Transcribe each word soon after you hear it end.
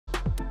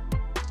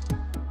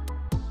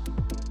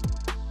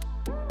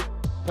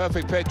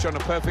Perfect pitch on a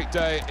perfect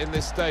day in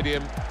this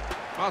stadium.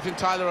 Martin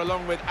Tyler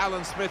along with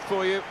Alan Smith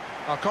for you.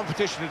 Our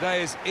competition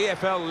today is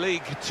EFL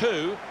League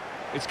 2.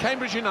 It's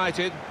Cambridge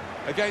United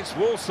against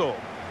Walsall.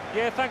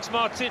 Yeah, thanks,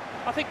 Martin.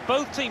 I think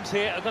both teams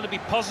here are going to be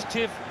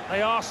positive.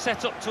 They are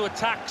set up to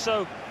attack,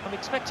 so I'm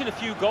expecting a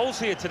few goals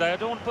here today. I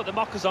don't want to put the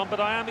mockers on, but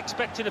I am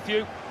expecting a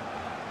few.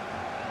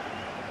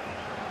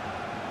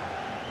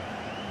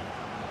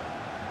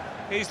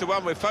 He's the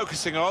one we're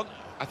focusing on,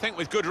 I think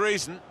with good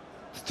reason.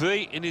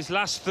 3 in his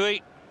last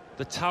 3.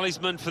 The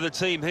talisman for the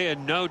team here,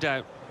 no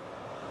doubt.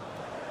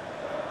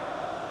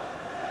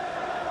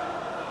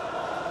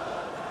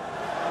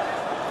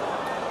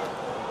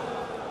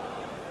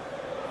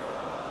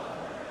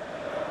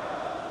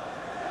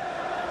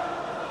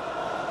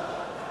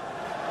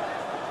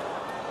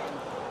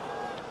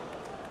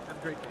 Have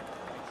a great day.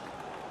 Thanks.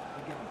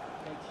 Good game.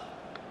 Thanks.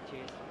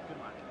 Cheers. Good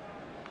luck.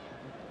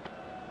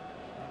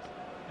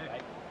 Thanks.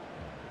 Hey.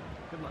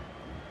 Good luck.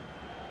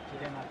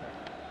 Cheers. Out there.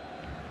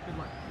 Good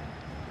luck.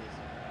 Cheers.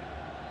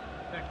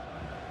 Thanks.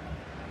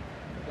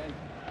 Okay. Good game.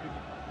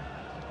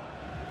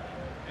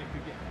 Hey,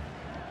 good game.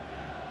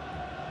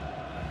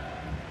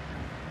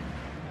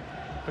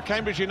 For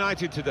Cambridge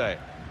United today,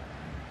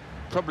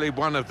 probably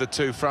one of the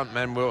two front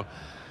men will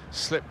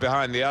slip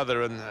behind the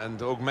other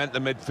and augment the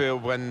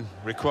midfield when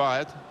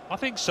required. I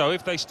think so.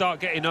 If they start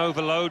getting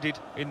overloaded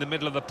in the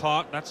middle of the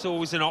park, that's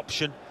always an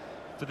option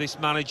for this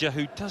manager,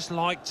 who does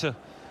like to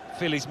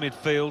fill his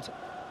midfield.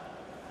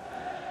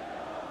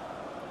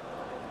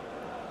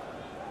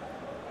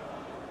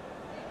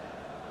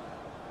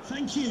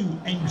 Thank you.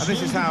 And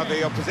this is how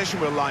the opposition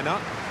will line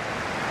up.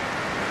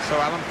 So,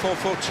 Alan,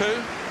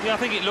 4-4-2? Yeah, I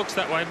think it looks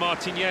that way,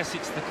 Martin. Yes,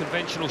 it's the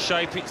conventional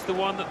shape. It's the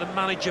one that the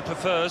manager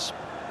prefers.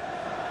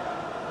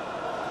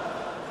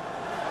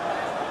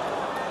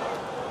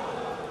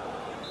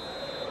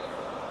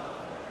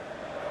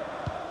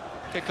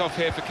 Kick-off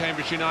here for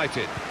Cambridge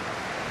United.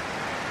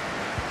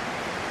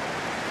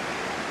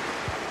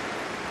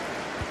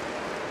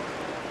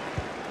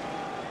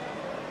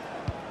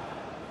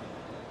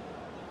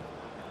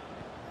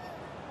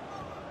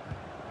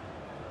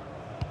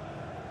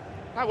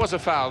 That was a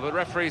foul. The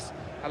referee's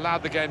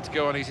allowed the game to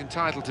go on. He's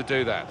entitled to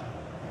do that.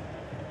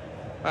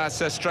 That's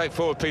a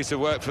straightforward piece of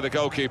work for the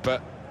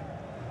goalkeeper.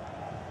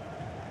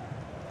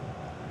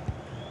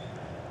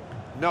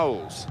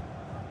 Knowles.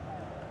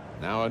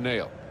 Now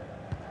O'Neill.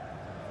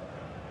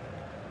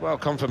 Well,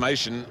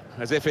 confirmation,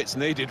 as if it's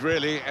needed,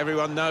 really.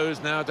 Everyone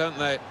knows now, don't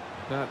they,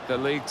 that the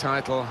league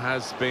title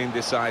has been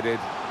decided.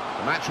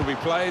 The match will be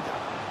played,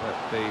 but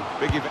the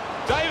big event...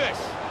 Davis!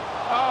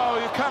 Oh,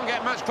 you can't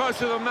get much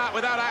closer than that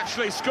without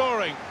actually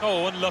scoring.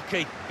 Oh,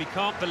 unlucky. He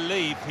can't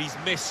believe he's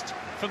missed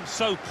from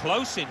so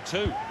close in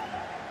too.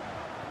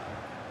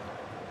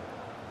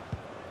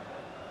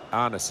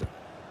 Arneson.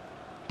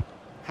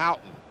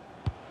 Houghton.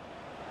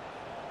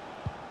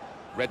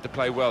 Read the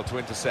play well to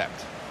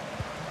intercept.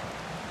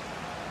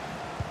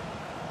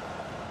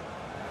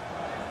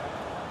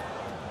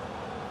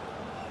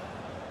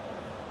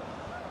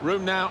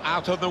 Room now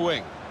out on the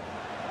wing.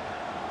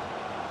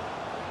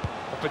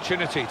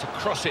 Opportunity to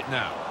cross it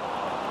now.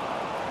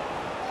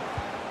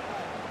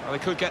 Well, they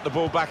could get the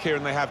ball back here,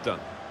 and they have done.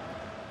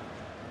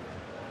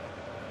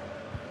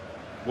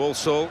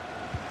 Walsall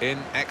in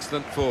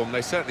excellent form.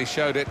 They certainly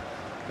showed it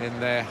in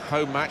their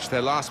home match,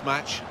 their last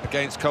match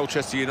against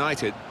Colchester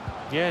United.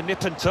 Yeah,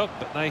 nip and tuck,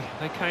 but they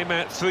came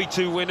out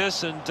 3-2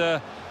 winners, and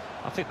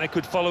I think they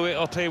could follow it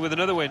up here with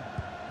another win.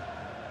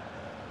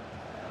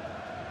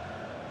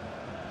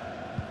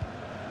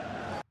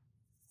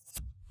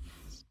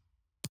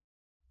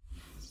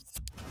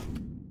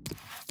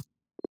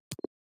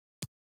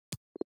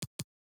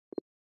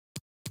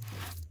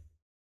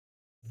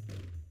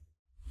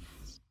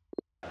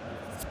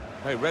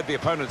 They read the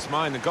opponent's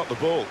mind and got the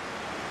ball.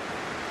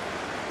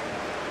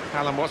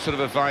 Alan, what sort of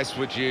advice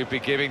would you be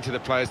giving to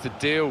the players to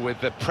deal with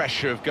the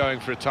pressure of going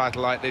for a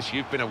title like this?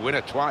 You've been a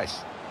winner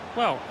twice.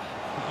 Well,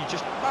 you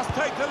just must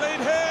take the lead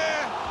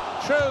here.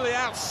 Truly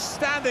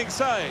outstanding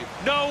save.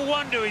 No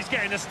wonder he's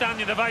getting a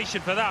standing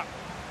ovation for that.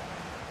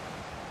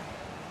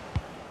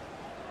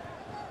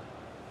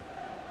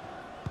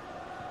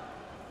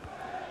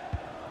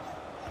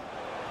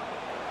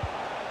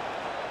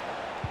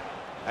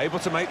 Able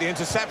to make the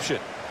interception.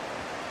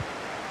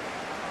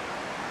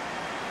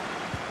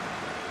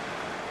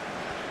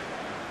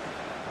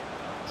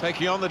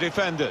 Taking on the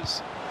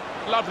defenders.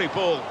 Lovely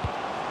ball.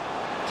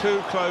 Too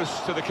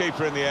close to the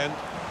keeper in the end.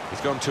 He's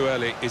gone too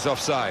early. He's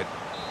offside.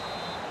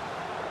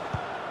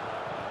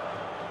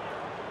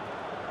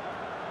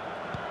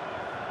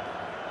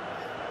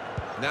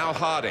 Now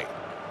Hardy.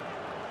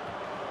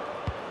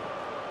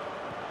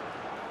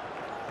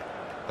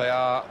 They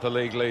are the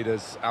league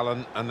leaders,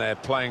 Alan, and they're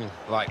playing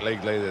like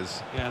league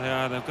leaders. Yeah, they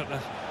are. They've got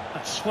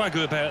that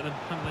swagger about them,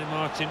 haven't they,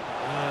 Martin?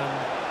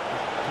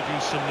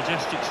 Produced some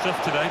majestic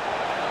stuff today.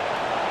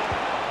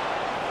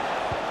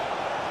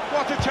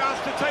 What a chance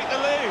to take the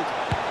lead.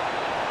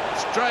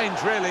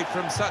 Strange, really,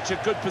 from such a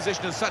good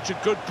position and such a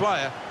good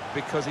player,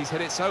 because he's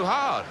hit it so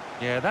hard.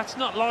 Yeah, that's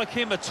not like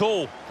him at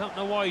all. Don't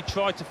know why he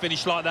tried to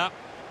finish like that.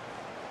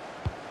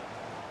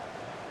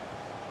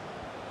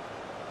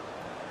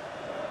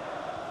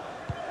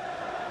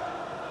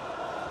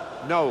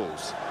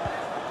 Knowles.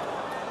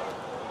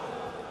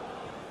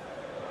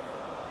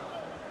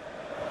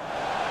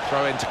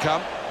 Throw in to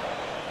come.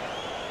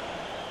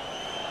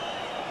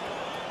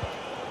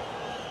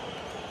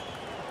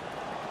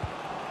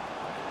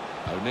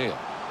 O'Neill.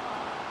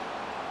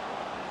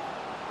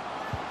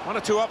 One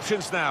or two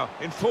options now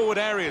in forward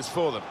areas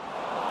for them.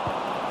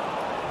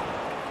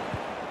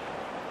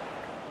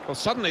 Well,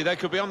 suddenly they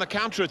could be on the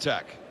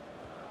counter-attack.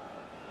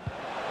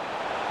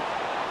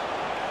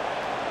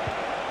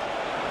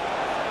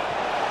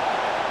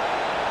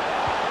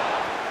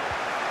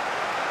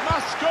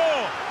 Must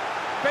score!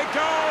 Big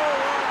goal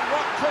on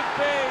what could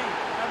be,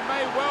 and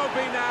may well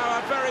be now,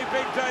 a very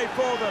big day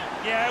for them.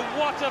 Yeah,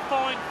 what a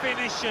fine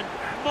finish, and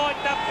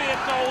might that be a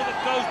goal that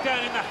goes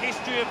down in the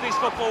history of this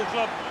football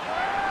club?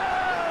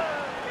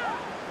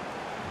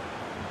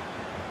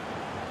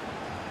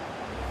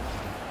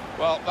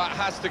 Well, that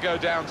has to go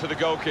down to the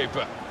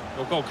goalkeeper.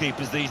 Well,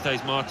 goalkeepers these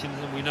days, Martin,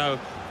 and we know,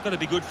 got to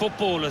be good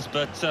footballers,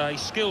 but his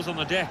skills on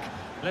the deck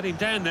let him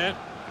down there.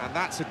 And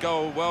that's a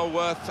goal well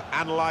worth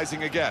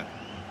analysing again.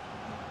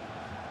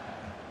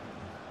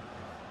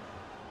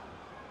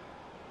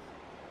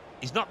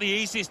 He's not the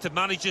easiest of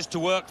managers to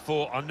work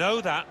for, I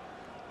know that,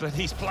 but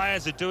his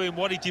players are doing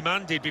what he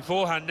demanded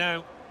beforehand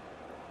now.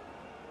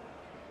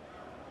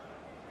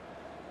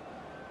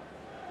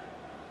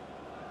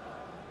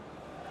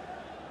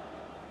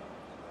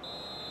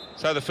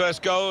 So the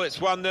first goal, it's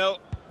 1-0.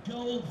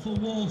 Goal for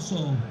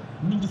Walsall,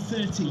 number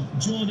 30,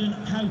 Jordan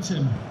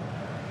Houghton.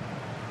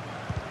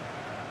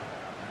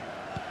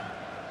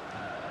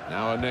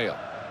 Now O'Neill.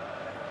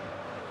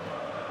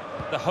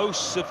 The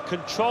hosts have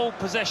controlled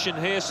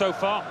possession here so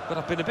far, but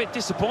I've been a bit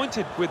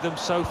disappointed with them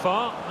so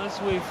far.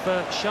 As we've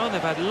shown,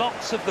 they've had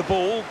lots of the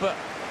ball, but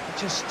they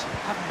just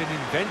haven't been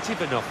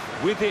inventive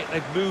enough with it.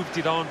 They've moved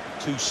it on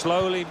too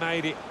slowly,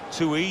 made it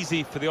too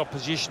easy for the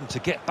opposition to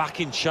get back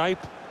in shape.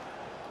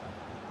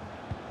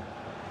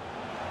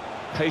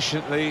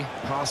 Patiently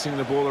passing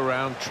the ball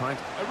around, trying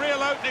to... A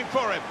real opening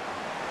for him.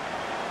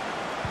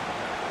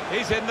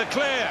 He's in the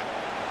clear.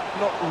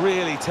 Not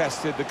really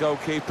tested the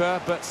goalkeeper,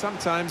 but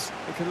sometimes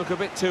it can look a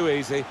bit too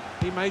easy.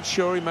 He made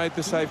sure he made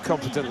the save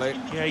competently.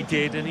 Yeah, he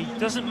did, and he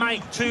doesn't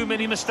make too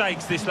many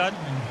mistakes, this lad.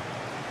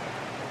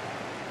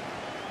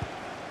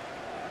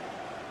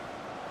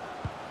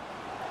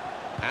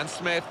 And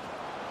Smith.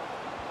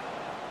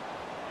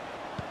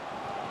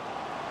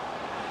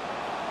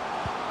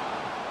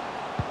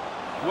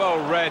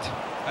 Well read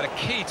at a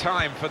key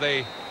time for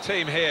the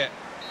team here.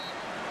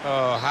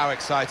 Oh, how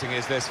exciting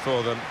is this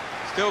for them?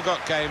 Still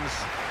got games.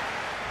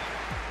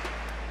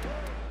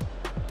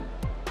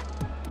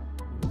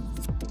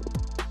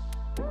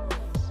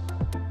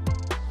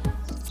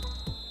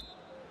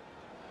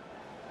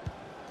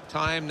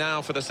 Time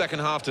now for the second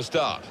half to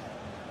start.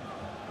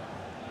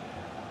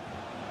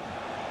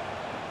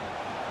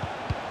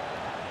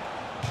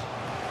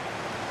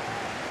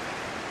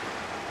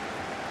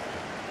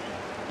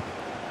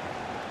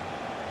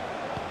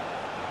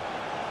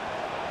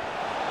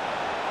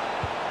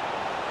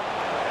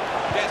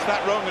 Gets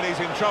that wrong and he's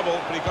in trouble,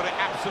 but he got it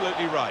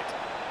absolutely right.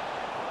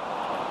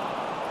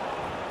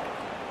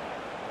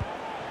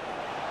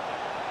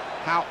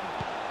 Houghton.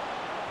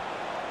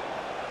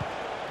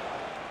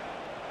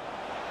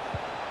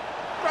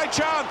 Great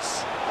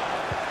chance!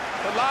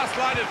 The last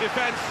line of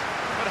defence,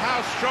 but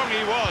how strong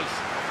he was.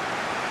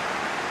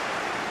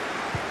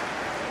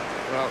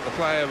 Well, the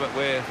player that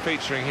we're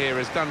featuring here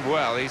has done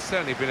well. He's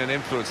certainly been an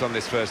influence on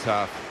this first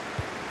half.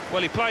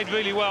 Well, he played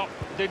really well,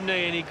 didn't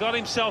he? And he got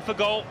himself a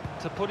goal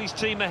to put his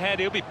team ahead.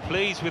 He'll be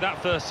pleased with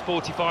that first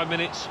 45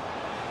 minutes.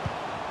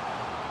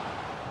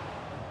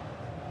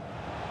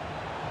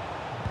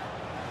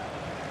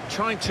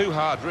 Trying too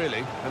hard,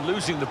 really, and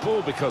losing the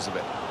ball because of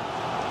it.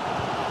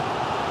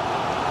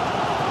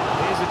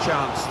 Here's a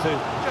chance to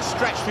just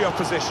stretch the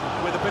opposition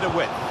with a bit of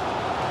width.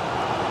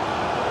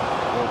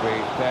 Will be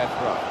their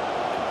throw.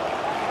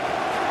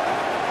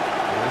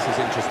 Well, this is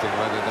interesting,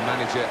 whether the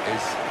manager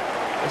is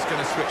just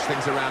going to switch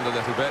things around a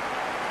little bit.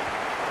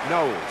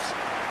 Knowles.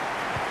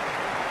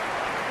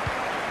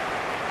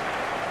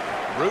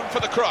 Room for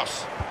the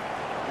cross.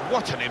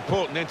 What an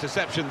important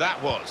interception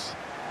that was.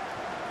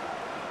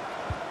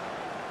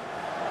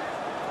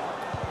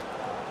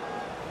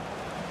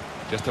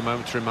 Just a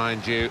moment to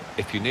remind you,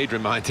 if you need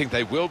reminding,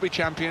 they will be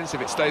champions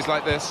if it stays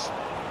like this.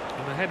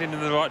 And they're heading in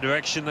the right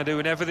direction. They're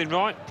doing everything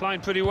right,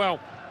 playing pretty well.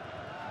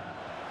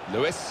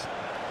 Lewis.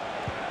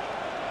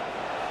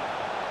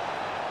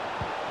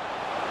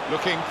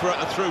 Looking for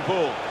a through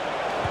ball.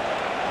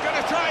 Going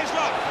to try his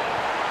luck.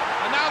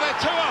 And now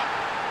they're 2 up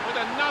with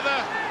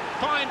another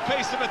fine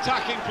piece of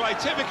attacking play.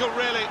 Typical,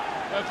 really,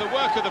 of the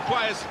work of the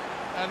players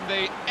and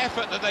the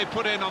effort that they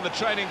put in on the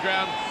training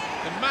ground.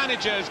 The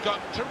manager's got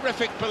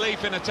terrific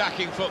belief in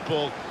attacking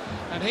football,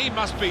 and he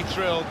must be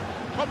thrilled.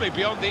 probably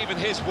beyond even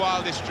his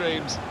wildest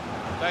dreams.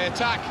 They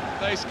attack,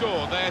 they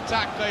score, they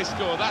attack, they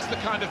score. That's the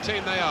kind of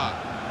team they are.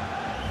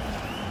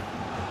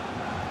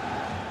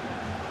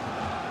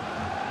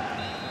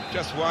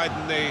 Just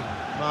widen the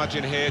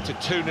margin here to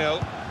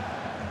 2-0.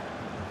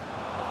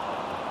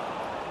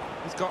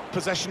 He's got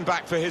possession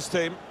back for his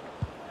team.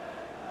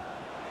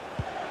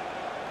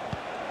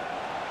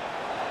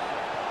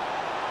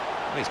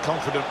 He's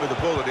confident with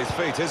the ball at his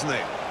feet, isn't he?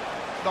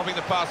 Stopping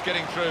the pass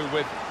getting through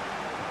with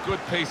a good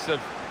piece of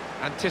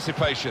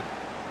anticipation.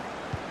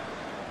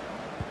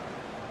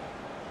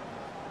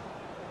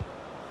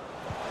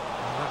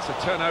 And that's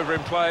a turnover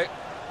in play.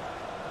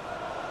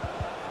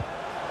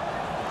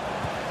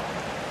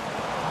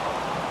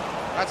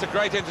 That's a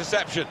great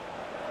interception.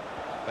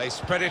 They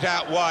spread it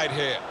out wide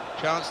here.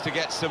 Chance to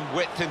get some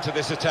width into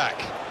this attack.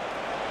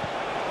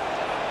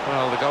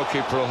 Well, the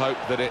goalkeeper will hope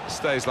that it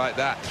stays like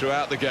that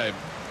throughout the game.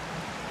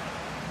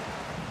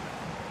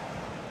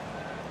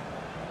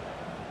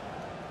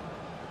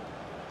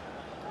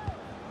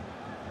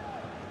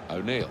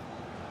 O'Neill.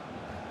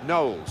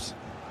 Knowles.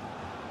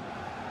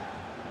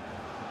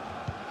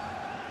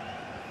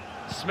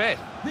 Smith.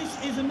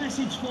 This is a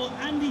message for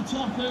Andy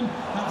Topham.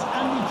 That's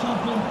Andy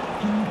Topham.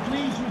 Can you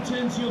please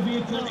return to your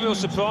vehicle? Not real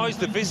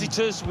surprised, the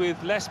visitors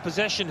with less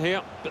possession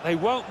here, but they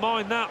won't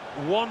mind that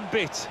one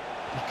bit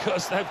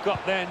because they've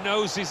got their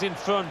noses in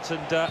front,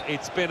 and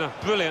it's been a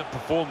brilliant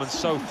performance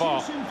so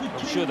far.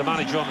 I'm sure the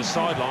manager on the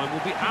sideline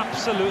will be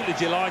absolutely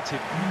delighted.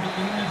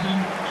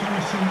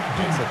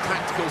 It's a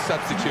tactical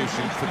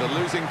substitution for the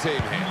losing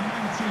team here.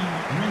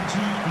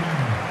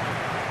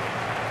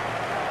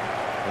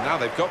 And now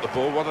they've got the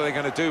ball, what are they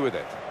going to do with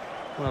it?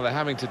 Well, they're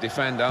having to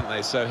defend, aren't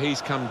they? So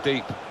he's come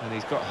deep and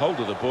he's got hold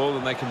of the ball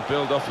and they can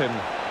build off him.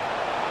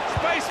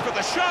 Space for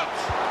the shot!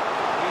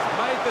 He's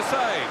made the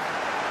save.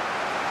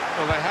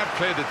 Well, they have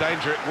cleared the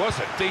danger. It was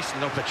a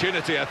decent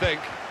opportunity, I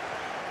think.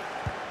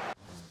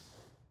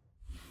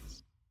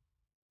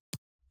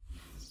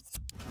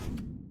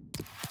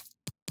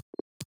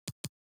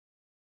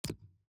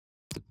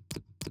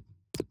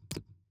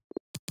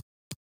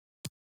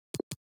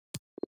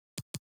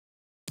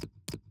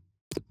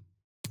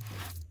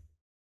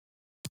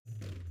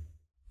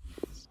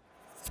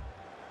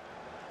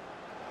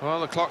 Well,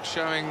 the clock's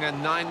showing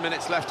 9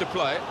 minutes left to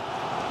play.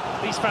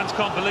 These fans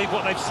can't believe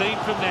what they've seen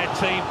from their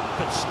team,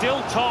 but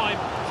still time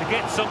to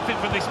get something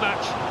from this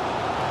match.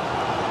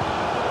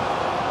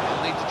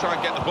 They'll need to try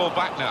and get the ball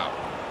back now.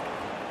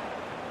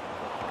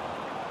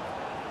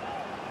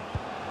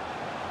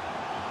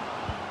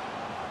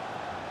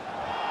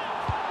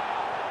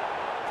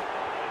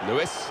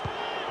 Lewis.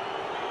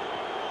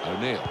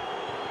 O'Neill.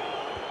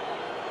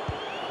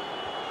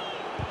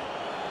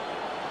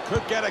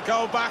 Could get a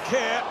goal back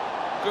here.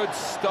 Good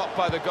stop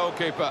by the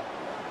goalkeeper.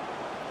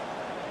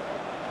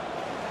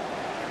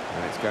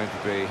 And it's going to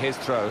be his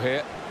throw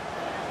here.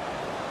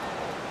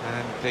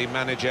 And the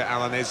manager,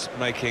 Alan, is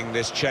making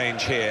this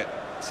change here.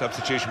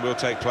 Substitution will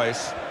take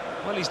place.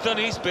 Well, he's done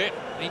his bit.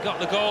 He got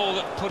the goal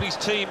that put his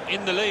team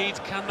in the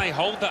lead. Can they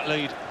hold that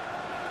lead?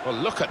 Well,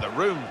 look at the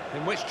room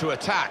in which to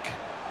attack.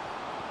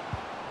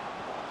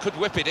 Could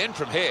whip it in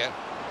from here.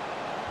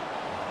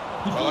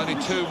 Well, only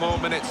 2 more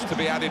minutes to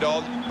be added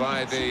on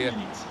by the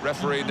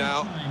referee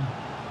now.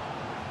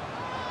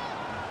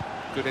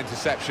 Good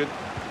interception.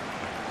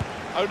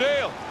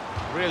 O'Neill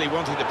really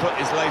wanted to put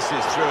his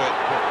laces through it,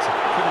 but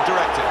couldn't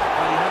direct it.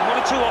 Well, he had 1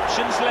 or 2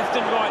 options, left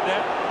and right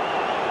there.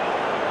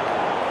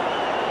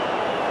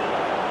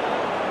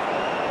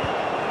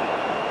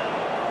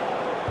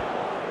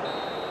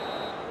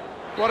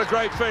 What a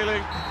great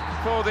feeling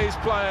for these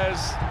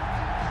players.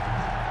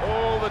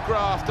 All the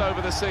graft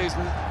over the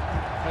season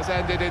has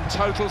ended in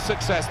total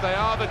success. They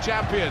are the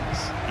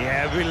champions.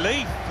 Yeah,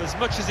 relief as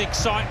much as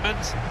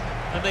excitement,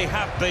 and they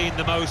have been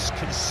the most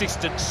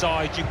consistent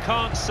side. You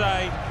can't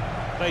say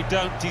they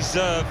don't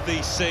deserve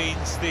these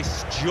scenes,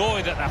 this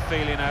joy that they're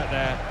feeling out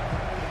there.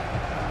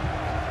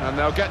 And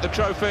they'll get the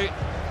trophy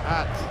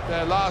at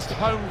their last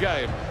home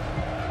game.